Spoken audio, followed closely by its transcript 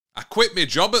quit my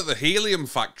job at the helium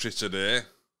factory today.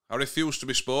 I refuse to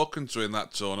be spoken to in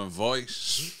that tone of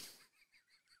voice.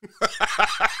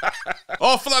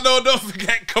 Awful, I know, don't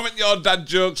forget, comment your dad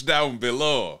jokes down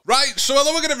below. Right, so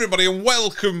hello again everybody and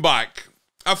welcome back.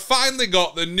 I've finally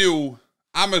got the new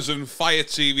Amazon Fire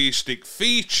TV Stick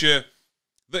feature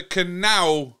that can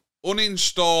now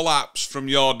uninstall apps from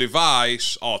your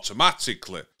device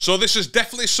automatically. So this is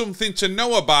definitely something to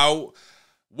know about,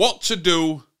 what to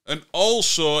do, and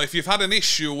also if you've had an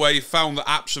issue where you found that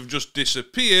apps have just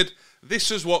disappeared,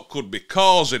 this is what could be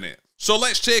causing it. So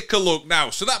let's take a look now.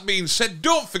 So that being said,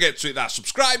 don't forget to hit that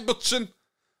subscribe button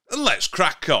and let's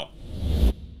crack on.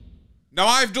 Now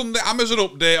I've done the Amazon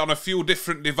update on a few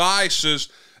different devices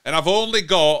and I've only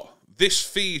got this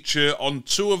feature on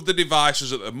 2 of the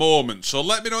devices at the moment. So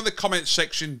let me know in the comment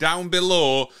section down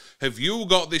below, have you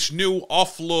got this new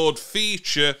offload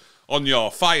feature on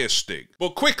your Fire Stick?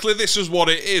 But quickly, this is what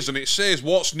it is, and it says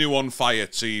what's new on Fire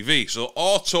TV. So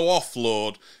auto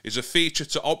offload is a feature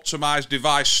to optimize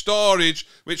device storage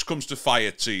which comes to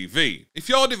Fire TV. If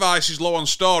your device is low on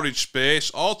storage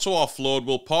space, auto offload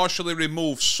will partially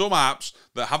remove some apps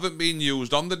that haven't been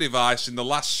used on the device in the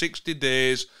last 60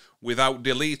 days without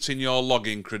deleting your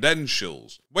login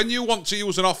credentials. When you want to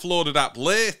use an offloaded app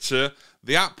later,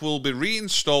 the app will be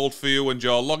reinstalled for you and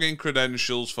your login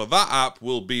credentials for that app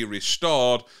will be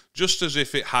restored just as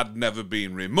if it had never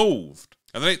been removed.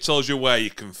 And then it tells you where you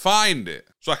can find it.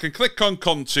 So I can click on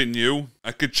continue,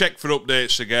 I can check for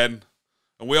updates again,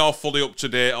 and we are fully up to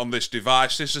date on this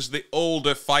device. This is the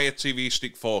older Fire TV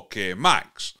Stick 4K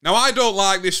Max. Now I don't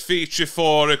like this feature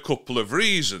for a couple of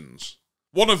reasons.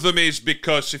 One of them is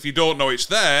because if you don't know it's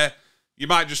there, you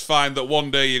might just find that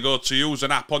one day you go to use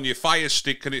an app on your Fire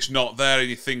Stick and it's not there and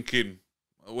you're thinking,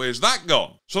 where's that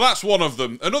gone? So that's one of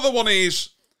them. Another one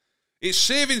is, it's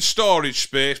saving storage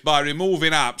space by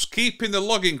removing apps, keeping the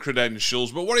login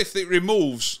credentials, but what if it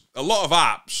removes a lot of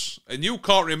apps and you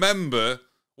can't remember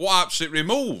what apps it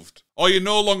removed? Or you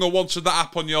no longer wanted that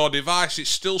app on your device, it's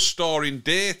still storing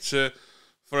data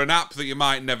for an app that you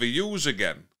might never use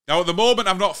again. Now at the moment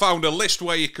I've not found a list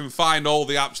where you can find all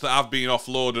the apps that have been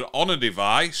offloaded on a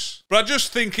device, but I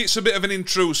just think it's a bit of an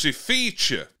intrusive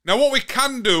feature. Now what we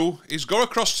can do is go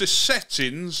across to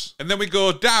settings and then we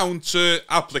go down to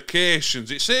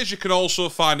applications. It says you can also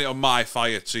find it on My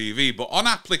Fire TV, but on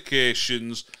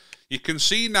applications you can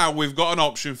see now we've got an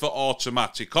option for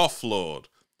automatic offload.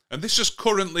 And this is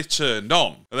currently turned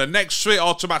on. And then next to it,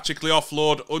 automatically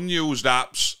offload unused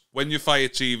apps when your Fire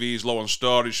TV is low on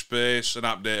storage space and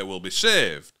app data will be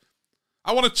saved.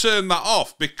 I want to turn that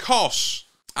off because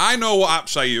I know what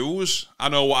apps I use, I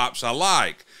know what apps I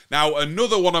like. Now,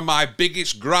 another one of my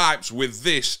biggest gripes with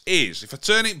this is, if I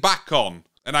turn it back on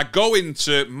and I go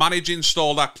into Manage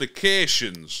Installed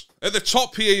Applications, at the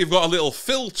top here you've got a little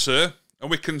filter and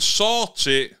we can sort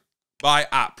it by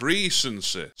app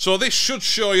recency. So this should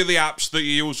show you the apps that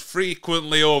you use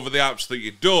frequently over the apps that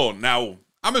you don't. Now,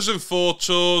 Amazon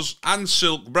Photos and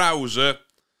Silk Browser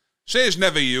says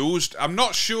never used. I'm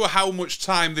not sure how much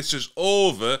time this is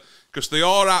over because there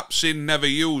are apps in never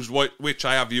used which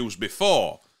I have used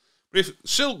before. But if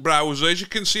Silk Browser, as you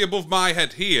can see above my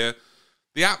head here,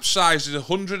 the app size is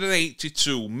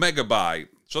 182 megabyte.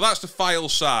 So that's the file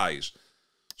size.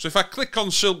 So if I click on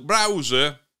Silk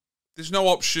Browser, there's no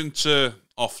option to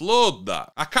offload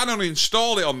that. I can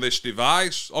uninstall it on this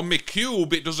device. On my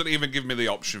Cube, it doesn't even give me the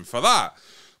option for that.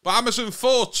 But Amazon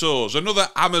Photos, another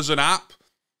Amazon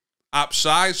app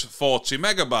size 40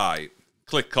 megabyte.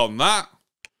 Click on that.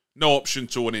 No option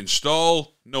to uninstall,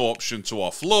 no option to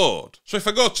offload. So if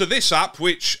I go to this app,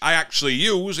 which I actually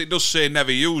use, it does say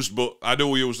never used, but I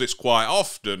do use this quite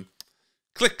often.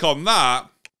 Click on that.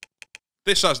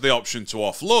 This has the option to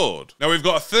offload. Now we've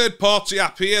got a third-party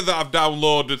app here that I've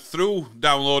downloaded through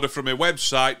downloader from my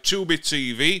website, Tubi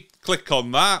TV. Click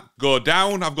on that. Go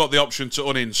down. I've got the option to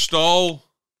uninstall.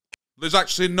 There's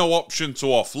actually no option to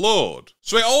offload.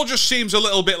 So it all just seems a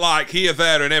little bit like here,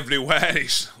 there, and everywhere.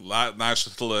 It's like nice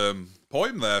little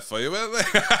poem there for you,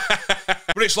 isn't it?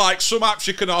 But it's like some apps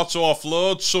you can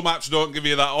auto-offload, some apps don't give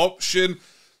you that option.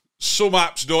 Some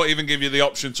apps don't even give you the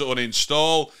option to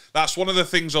uninstall. That's one of the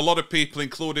things a lot of people,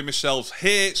 including myself,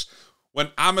 hates, when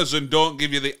Amazon don't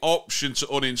give you the option to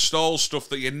uninstall stuff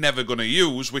that you're never going to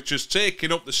use, which is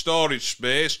taking up the storage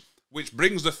space, which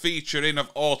brings the feature in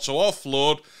of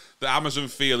auto-offload that Amazon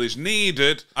feel is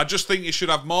needed. I just think you should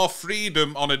have more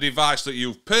freedom on a device that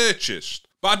you've purchased.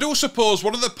 But I do suppose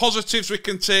one of the positives we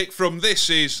can take from this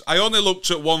is, I only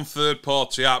looked at one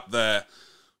third-party app there,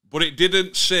 but it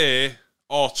didn't say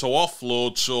auto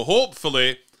offload, so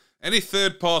hopefully any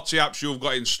third-party apps you've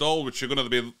got installed, which are going to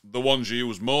be the ones you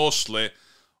use mostly,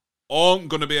 aren't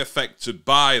going to be affected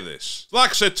by this. Like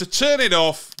I said, to turn it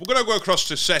off, we're going to go across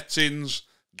to settings,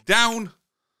 down,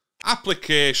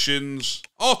 applications,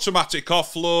 automatic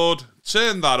offload,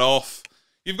 turn that off.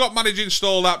 You've got manage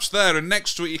installed apps there, and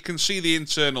next to it you can see the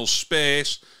internal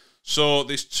space. So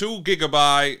there's 2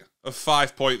 GB of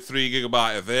 5.3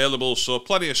 GB available, so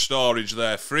plenty of storage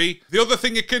there free. The other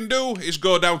thing you can do is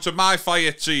go down to My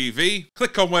Fire TV,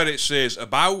 click on where it says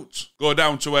About, go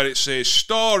down to where it says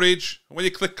Storage, and when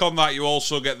you click on that you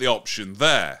also get the option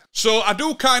there. So I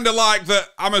do kind of like that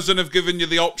Amazon have given you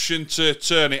the option to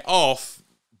turn it off,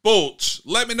 but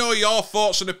let me know your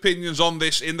thoughts and opinions on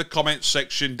this in the comments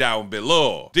section down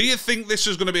below. Do you think this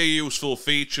is going to be a useful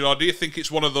feature, or do you think it's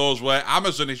one of those where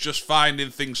Amazon is just finding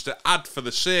things to add for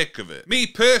the sake of it? Me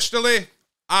personally,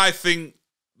 I think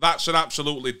that's an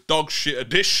absolutely dog shit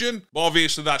addition, but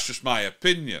obviously that's just my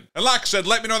opinion. And like I said,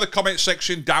 let me know in the comments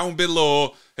section down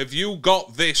below, have you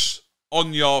got this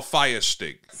on your Fire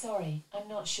Stick? Sorry, I'm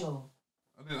not sure.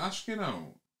 I didn't ask you now.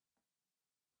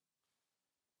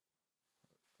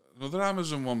 Another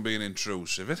Amazon one being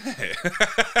intrusive, isn't it?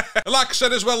 Like I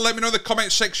said as well, let me know in the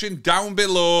comment section down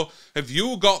below, have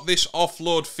you got this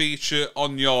offload feature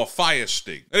on your Fire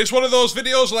Stick? And it's one of those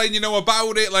videos letting you know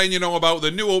about it, letting you know about the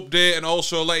new update, and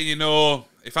also letting you know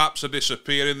if apps are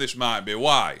disappearing, this might be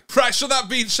why. Right, so that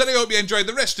being said, I hope you enjoyed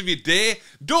the rest of your day.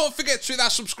 Don't forget to hit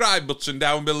that subscribe button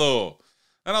down below.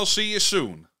 And I'll see you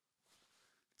soon.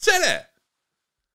 Ta-da!